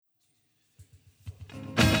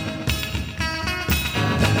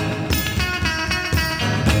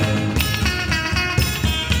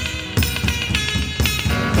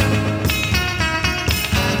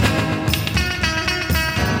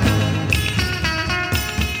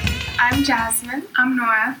I'm Jasmine. I'm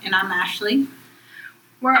Nora. And I'm Ashley.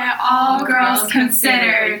 We're All Girls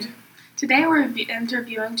Considered. Today we're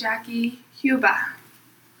interviewing Jackie Huba.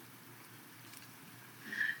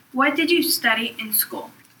 What did you study in school?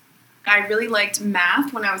 I really liked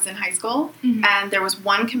math when I was in high school, and there was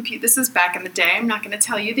one computer. This is back in the day. I'm not going to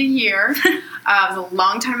tell you the year. It was a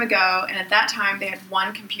long time ago, and at that time they had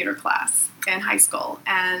one computer class in high school,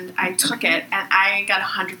 and I took it, and I got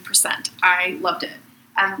 100%. I loved it,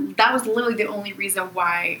 and that was literally the only reason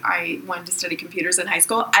why I wanted to study computers in high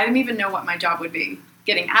school. I didn't even know what my job would be.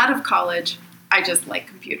 Getting out of college, I just liked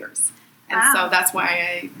computers, and so that's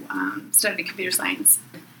why I studied computer science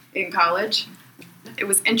in college. It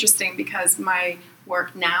was interesting because my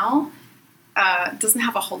work now doesn't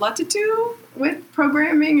have a whole lot to do with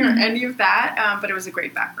programming or any of that, but it was a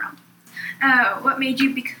great background. What made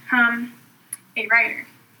you become a writer?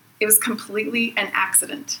 It was completely an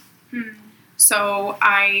accident. So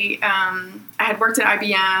I had worked at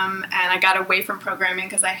IBM, and I got away from programming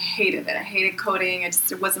because I hated it. I hated coding.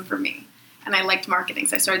 It wasn't for me. And I liked marketing,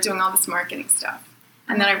 so I started doing all this marketing stuff.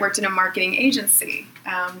 And then I worked in a marketing agency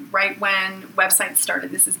right when websites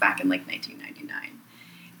started. This is back in like 1999.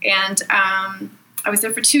 And I was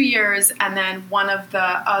there for 2 years, and then one of the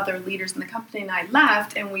other leaders in the company and I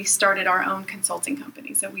left, and we started our own consulting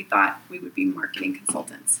company. So we thought we would be marketing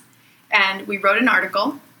consultants. And we wrote an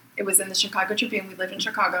article. It was in the Chicago Tribune. We live in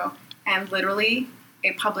Chicago. And literally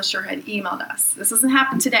a publisher had emailed us. This doesn't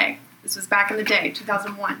happen today. This was back in the day,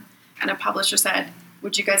 2001. And a publisher said,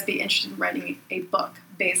 would you guys be interested in writing a book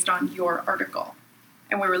based on your article?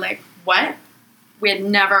 And we were like, what? We had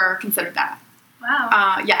never considered that.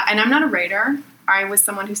 Wow. Yeah, and I'm not a writer. I was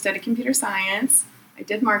someone who studied computer science. I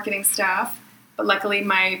did marketing stuff. But luckily,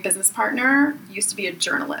 my business partner used to be a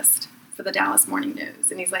journalist for the Dallas Morning News.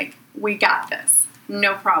 And he's like, we got this.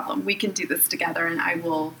 No problem. We can do this together, and I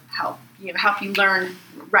will help you learn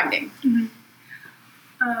writing.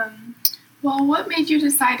 Well, what made you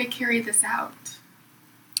decide to carry this out?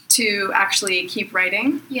 To actually keep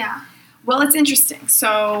writing? Yeah. Well, it's interesting.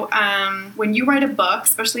 So when you write a book,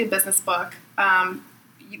 especially a business book,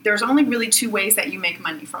 there's only really two ways that you make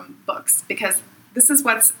money from books, because this is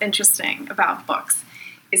what's interesting about books,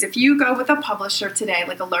 is if you go with a publisher today,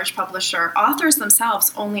 like a large publisher, authors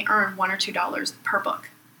themselves only earn $1 or $2 per book.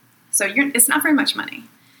 So it's not very much money.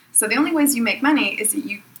 So the only ways you make money is that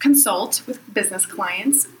you consult with business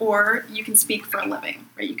clients, or you can speak for a living,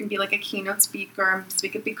 right? You can be like a keynote speaker,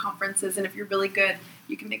 speak at big conferences, and if you're really good,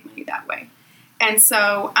 you can make money that way. And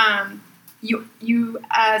so you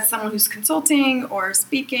as someone who's consulting or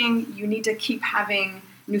speaking, you need to keep having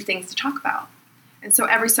new things to talk about. And so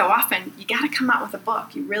every so often, you got to come out with a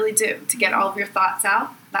book. You really do, to get all of your thoughts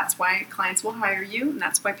out. That's why clients will hire you, and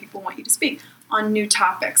that's why people want you to speak on new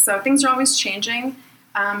topics. So things are always changing.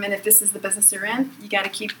 And if this is the business you're in, you got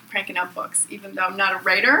to keep cranking out books. Even though I'm not a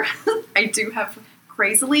writer, I do have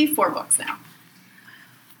crazily 4 books now.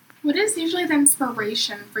 What is usually the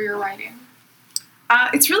inspiration for your writing?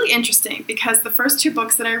 It's really interesting because the first 2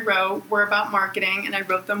 books that I wrote were about marketing, and I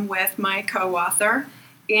wrote them with my co-author.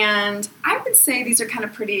 And I would say these are kind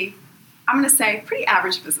of pretty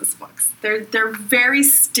average business books. They're very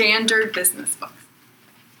standard business books.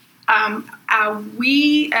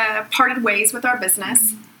 We parted ways with our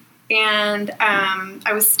business, and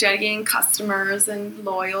I was studying customers and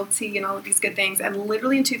loyalty and all of these good things. And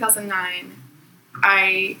literally in 2009,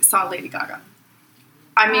 I saw Lady Gaga.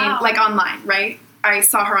 I mean, like online, right? I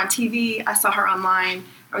saw her on TV. I saw her online.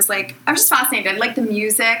 I was just fascinated. I liked the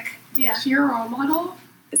music. Yeah. Is she your role model?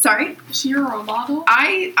 Sorry? Is she your role model?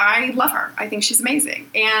 I love her. I think she's amazing.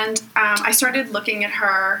 And I started looking at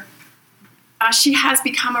her. She has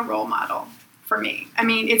become a role model for me. I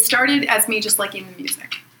mean, it started as me just liking the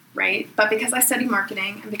music, right? But because I study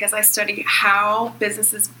marketing and because I study how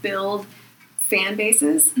businesses build fan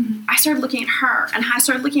bases, I started looking at her, and I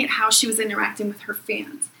started looking at how she was interacting with her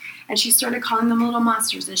fans. And she started calling them little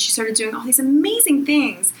monsters, and she started doing all these amazing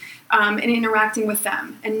things and interacting with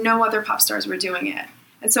them, and no other pop stars were doing it.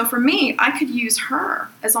 And so for me, I could use her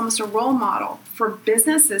as almost a role model for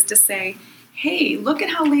businesses to say, hey, look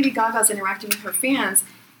at how Lady Gaga's interacting with her fans.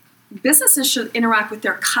 Businesses should interact with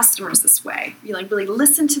their customers this way. You really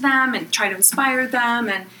listen to them and try to inspire them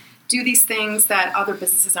and do these things that other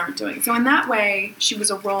businesses aren't doing. So in that way, she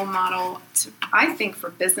was a role model, I think,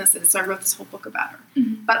 for businesses. So I wrote this whole book about her.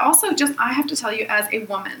 But also, I have to tell you, as a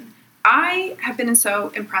woman, I have been so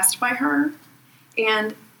impressed by her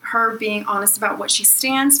and her being honest about what she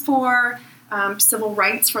stands for, civil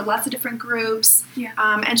rights for lots of different groups. Yeah.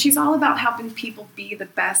 And she's all about helping people be the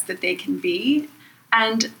best that they can be.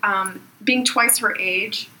 And being twice her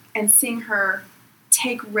age and seeing her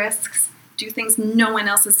take risks, do things no one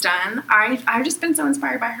else has done. I've just been so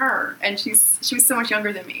inspired by her, and she was so much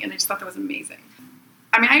younger than me, and I just thought that was amazing.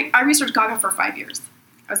 I mean, I researched Gaga for 5 years.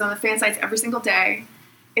 I was on the fan sites every single day.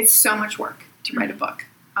 It's so much work to write a book.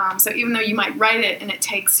 So even though you might write it and it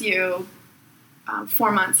takes you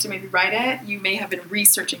 4 months to maybe write it, you may have been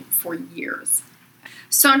researching for years.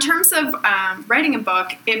 So in terms of writing a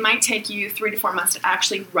book, it might take you 3 to 4 months to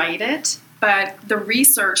actually write it, but the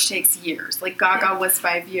research takes years. Like Gaga was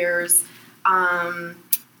 5 years.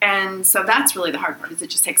 And so that's really the hard part, is it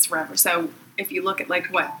just takes forever. So if you look at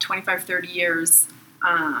 25, 30 years,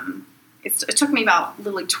 it took me about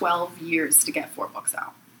literally 12 years to get 4 books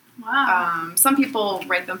out. Wow. Some people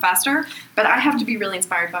write them faster, but I have to be really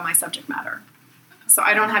inspired by my subject matter. So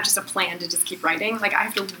I don't have just a plan to just keep writing. I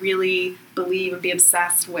have to really believe and be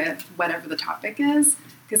obsessed with whatever the topic is,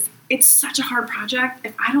 because it's such a hard project.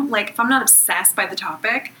 If I'm not obsessed by the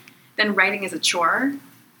topic, then writing is a chore.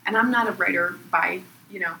 And I'm not a writer by,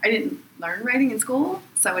 I didn't learn writing in school,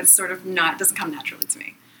 so it's sort of doesn't come naturally to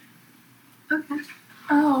me. Okay.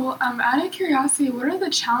 Oh, out of curiosity, what are the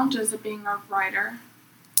challenges of being a writer?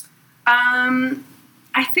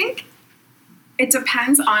 I think it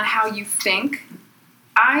depends on how you think.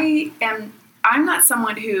 I'm not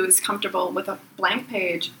someone who is comfortable with a blank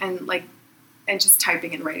page and just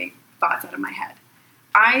typing and writing thoughts out of my head.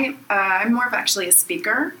 I'm more of actually a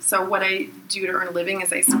speaker. So what I do to earn a living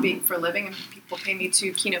is I speak for a living, and people pay me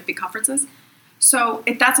to keynote big conferences. So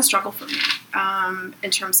that's a struggle for me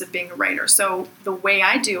in terms of being a writer. So the way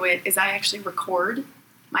I do it is I actually record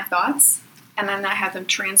my thoughts, and then I have them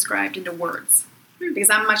transcribed into words. Because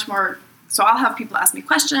I'm much more, so I'll have people ask me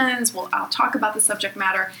questions, I'll talk about the subject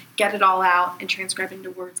matter, get it all out, and transcribe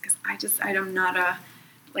into words, because I'm not a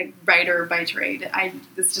writer by trade.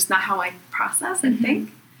 It's just not how I process and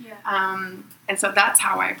think. Yeah. And so that's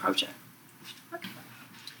how I approach it. Okay.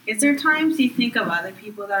 Is there times you think of other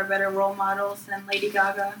people that are better role models than Lady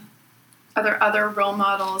Gaga? Other role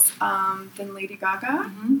models than Lady Gaga?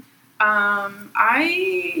 Mm-hmm.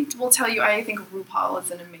 I will tell you, I think RuPaul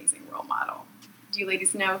is an amazing role model. Do you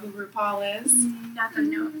ladies know who RuPaul is? Not that I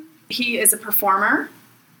know. He is a performer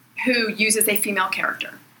who uses a female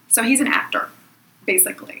character. So he's an actor,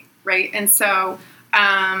 basically, right? And so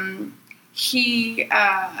he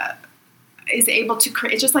is able to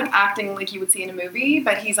create, it's just like acting like you would see in a movie,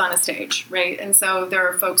 but he's on a stage, right? And so there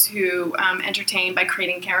are folks who entertain by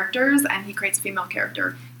creating characters, and he creates a female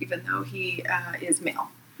character, even though he is male.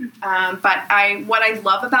 But what I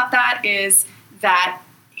love about that is that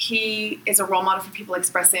he is a role model for people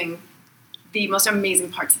expressing the most amazing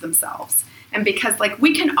parts of themselves. And because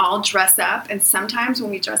we can all dress up, and sometimes when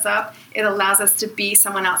we dress up, it allows us to be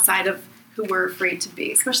someone outside of who we're afraid to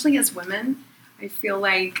be, especially as women. I feel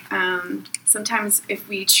like sometimes if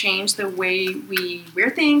we change the way we wear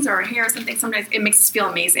things or our hair or something, sometimes it makes us feel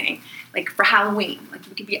amazing. For Halloween, we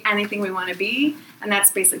could be anything we want to be, and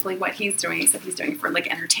that's basically what he's doing, except he's doing it for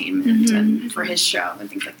entertainment and for his show and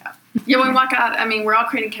things like that. Yeah, when we walk out, we're all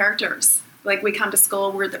creating characters. We come to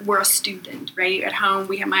school, we're a student, right? At home,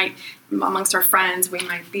 we might, amongst our friends, we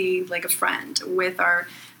might be a friend. With our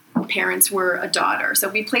parents, we're a daughter. So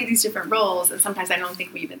we play these different roles, and sometimes I don't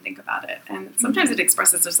think we even think about it. And sometimes it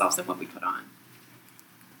expresses ourselves in what we put on.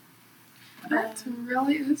 That's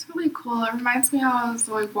really cool. It reminds me how I was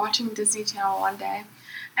watching Disney Channel one day,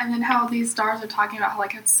 and then how these stars are talking about how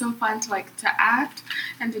it's so fun to act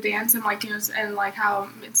and to dance, and and how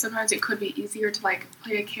sometimes it could be easier to play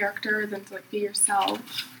a character than to be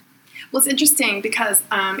yourself. Well, it's interesting because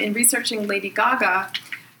in researching Lady Gaga,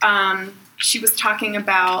 she was talking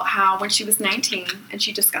about how when she was 19 and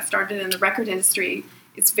she just got started in the record industry,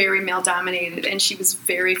 it's very male dominated, and she was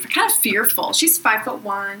very kind of fearful. She's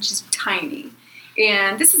 5'1", she's tiny,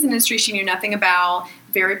 and this is an industry she knew nothing about.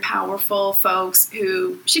 Very powerful folks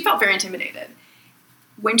who she felt very intimidated.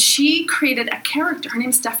 When she created a character, her name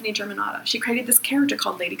is Stephanie Germanotta. She created this character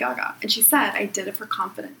called Lady Gaga, and she said, "I did it for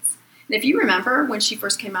confidence." And if you remember when she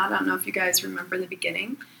first came out, I don't know if you guys remember in the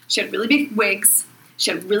beginning, she had really big wigs,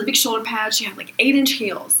 she had really big shoulder pads, she had 8-inch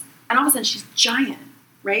heels, and all of a sudden she's giant.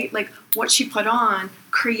 Right? What she put on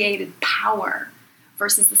created power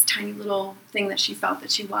versus this tiny little thing that she felt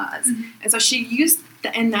that she was. Mm-hmm. And so she used,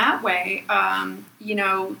 in that way,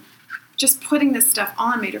 just putting this stuff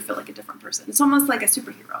on made her feel like a different person. It's almost like a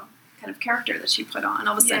superhero kind of character that she put on.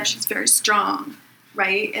 All of a sudden she's very strong,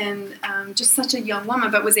 right? And just such a young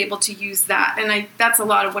woman, but was able to use that. And that's a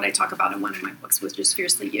lot of what I talk about in one of my books, which is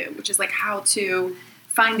Fiercely You, which is how to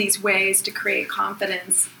find these ways to create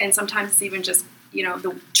confidence. And sometimes it's even just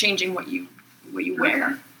the changing what you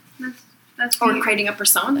wear, that's or creating a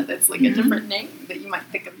persona that's a different name that you might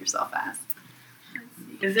think of yourself as.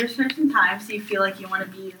 Is there certain times you feel like you want to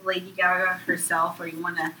be Lady Gaga herself, or you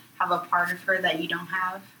want to have a part of her that you don't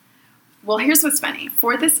have? Well, here's what's funny.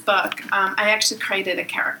 For this book, I actually created a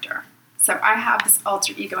character. So I have this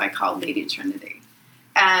alter ego I call Lady Trinity.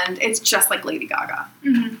 And it's just like Lady Gaga.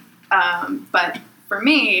 But for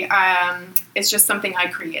me, it's just something I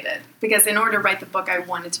created. Because in order to write the book, I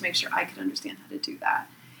wanted to make sure I could understand how to do that.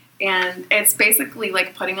 And it's basically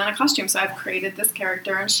like putting on a costume. So I've created this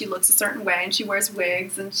character, and she looks a certain way, and she wears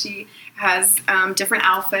wigs, and she has different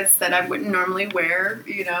outfits that I wouldn't normally wear.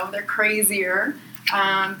 You know, they're crazier.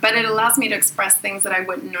 But it allows me to express things that I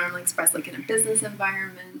wouldn't normally express, like in a business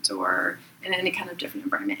environment or in any kind of different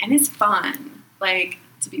environment. And it's fun, like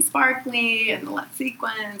to be sparkly and let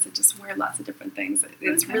sequins and just wear lots of different things.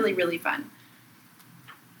 It's really, really fun.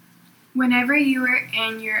 Whenever you were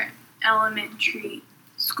in your elementary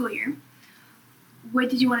school year, what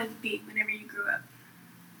did you want to be whenever you grew up?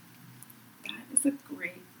 That is a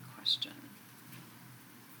great question.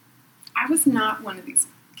 I was not one of these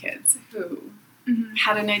kids who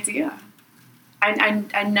had an idea.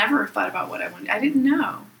 I never thought about what I wanted. I didn't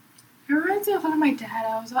know. It reminds me of my dad.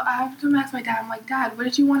 I have to ask my dad, I'm like, Dad, what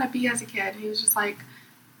did you want to be as a kid? And he was just like,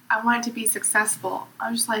 I wanted to be successful.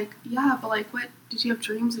 I was just like, yeah, but like, what? Did you have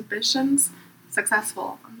dreams, ambitions?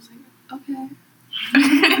 Successful. I'm just like, okay.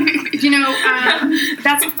 You know,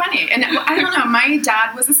 that's funny. And I don't know, my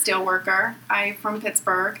dad was a steel worker. I'm from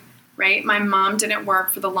Pittsburgh, right? My mom didn't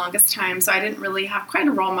work for the longest time, so I didn't really have quite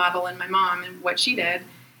a role model in my mom and what she did.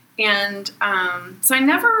 And so I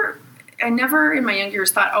never in my younger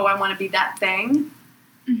years thought, oh, I want to be that thing.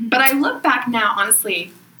 But I look back now,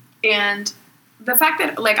 honestly, and the fact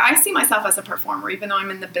that, like, I see myself as a performer, even though I'm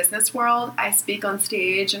in the business world. I speak on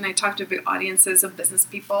stage and I talk to big audiences of business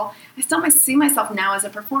people. I still see myself now as a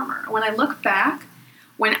performer. When I look back,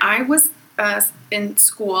 when I was in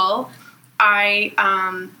school,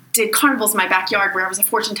 I did carnivals in my backyard where I was a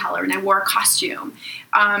fortune teller and I wore a costume.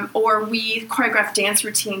 Or we choreographed dance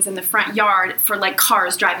routines in the front yard for, like,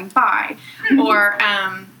 cars driving by. Or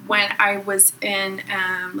when I was in,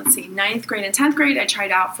 9th grade and 10th grade, I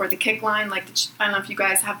tried out for the kick line. Like, I don't know if you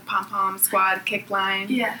guys have pom-pom squad kick line.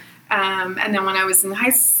 Yeah. And then when I was in high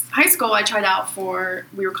school, I tried out for,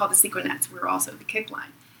 we were called the Sequinettes. We were also the kick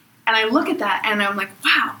line. And I look at that and I'm like,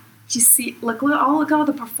 wow, you see, look at all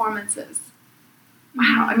the performances.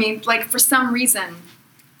 Wow. I mean, like, for some reason,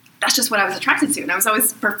 that's just what I was attracted to. And I was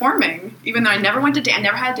always performing, even though I never went to dance. I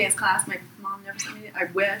never had a dance class. My mom never sent me. I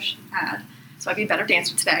wish I had. So I'd be a better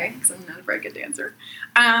dancer today because I'm not a very good dancer.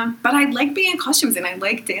 But I like being in costumes and I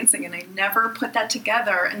like dancing, and I never put that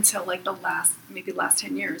together until, like, the last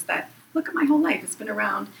 10 years. That, look at my whole life. It's been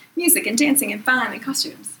around music and dancing and fun and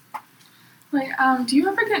costumes. Like, do you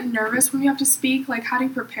ever get nervous when you have to speak? Like, how do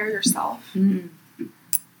you prepare yourself?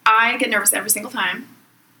 I get nervous every single time,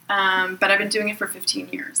 but I've been doing it for 15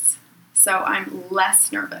 years. So I'm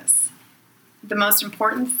less nervous. The most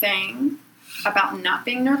important thing about not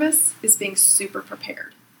being nervous is being super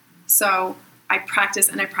prepared. So I practice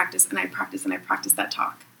and I practice and I practice and I practice that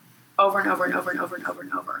talk over and over and over and over and over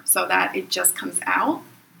and over so that it just comes out.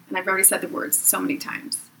 And I've already said the words so many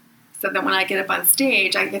times. So that when I get up on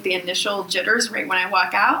stage, I get the initial jitters right when I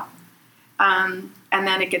walk out, and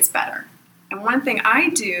then it gets better. And one thing I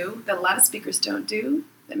do that a lot of speakers don't do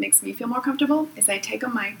that makes me feel more comfortable is I take a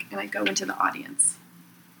mic and I go into the audience.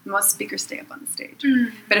 Most speakers stay up on the stage.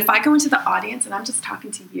 But if I go into the audience and I'm just talking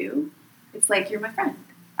to you, it's like you're my friend.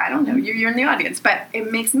 I don't know, you're in the audience, but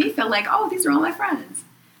it makes me feel like, oh, these are all my friends.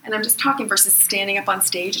 And I'm just talking versus standing up on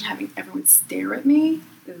stage and having everyone stare at me.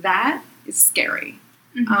 That is scary.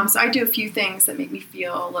 So I do a few things that make me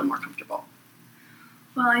feel a little more comfortable.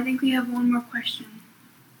 Well, I think we have one more question.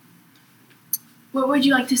 What would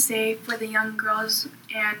you like to say for the young girls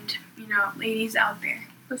and, ladies out there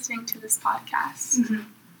Listening to this podcast.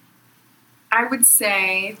 I would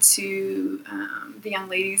say to the young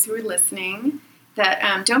ladies who are listening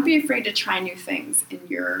that don't be afraid to try new things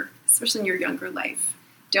especially in your younger life.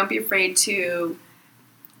 Don't be afraid to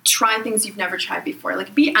try things you've never tried before.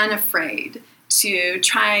 Like, be unafraid to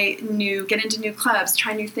get into new clubs,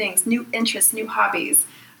 try new things, new interests, new hobbies.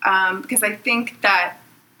 Because I think that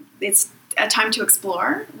it's a time to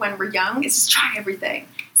explore when we're young. Is just try everything.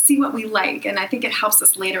 See what we like. And I think it helps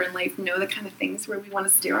us later in life know the kind of things where we want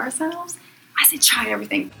to steer ourselves. I say try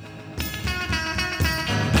everything.